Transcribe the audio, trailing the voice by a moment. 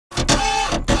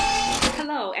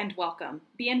Hello and welcome.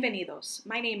 Bienvenidos.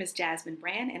 My name is Jasmine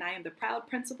Brand and I am the proud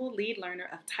principal lead learner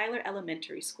of Tyler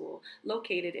Elementary School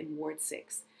located in Ward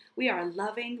 6. We are a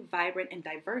loving, vibrant, and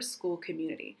diverse school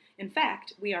community. In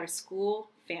fact, we are a school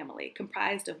family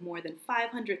comprised of more than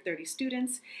 530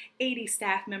 students, 80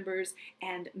 staff members,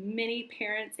 and many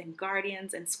parents and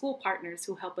guardians and school partners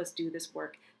who help us do this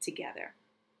work together.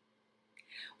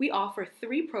 We offer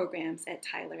 3 programs at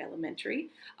Tyler Elementary: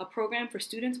 a program for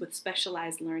students with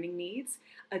specialized learning needs,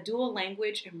 a dual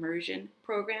language immersion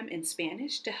program in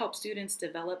Spanish to help students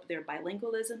develop their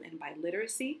bilingualism and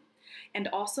biliteracy, and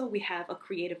also we have a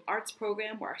creative arts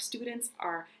program where our students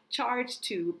are charged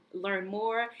to learn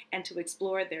more and to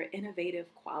explore their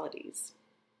innovative qualities.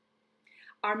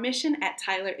 Our mission at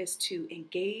Tyler is to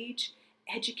engage,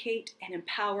 educate, and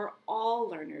empower all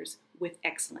learners with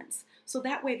excellence. So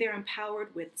that way they're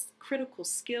empowered with critical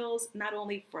skills, not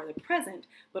only for the present,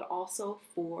 but also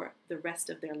for the rest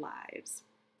of their lives.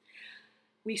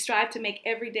 We strive to make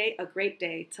every day a great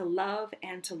day to love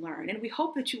and to learn. And we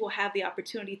hope that you will have the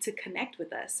opportunity to connect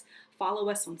with us. Follow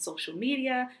us on social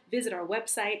media, visit our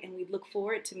website, and we look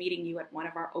forward to meeting you at one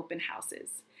of our open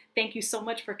houses. Thank you so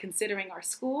much for considering our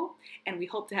school, and we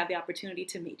hope to have the opportunity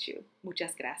to meet you.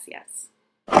 Muchas gracias.